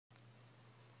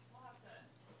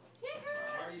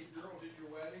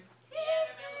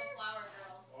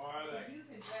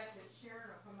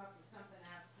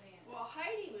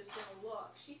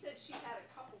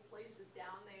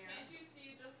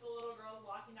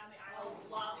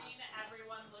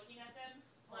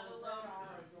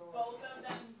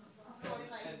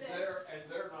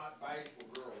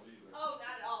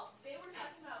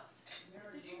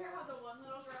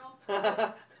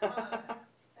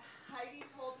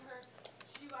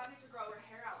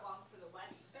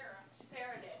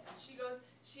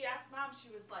mom, she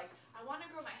was like, I want to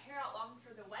grow my hair out long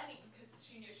for the wedding because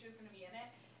she knew she was going to be in it.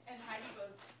 And Heidi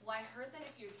goes, well, I heard that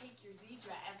if you take your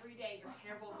Zedra every day, your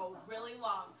hair will go really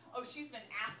long. Oh, she's been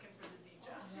asking for the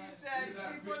Zedra. She said,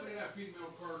 Look at that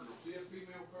female cardinal. See that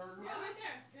female cardinal? Yeah, right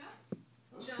there. yeah.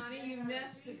 Johnny, you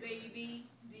missed the baby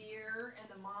deer and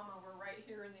the mama were right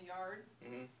here in the yard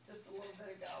just a little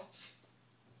bit ago.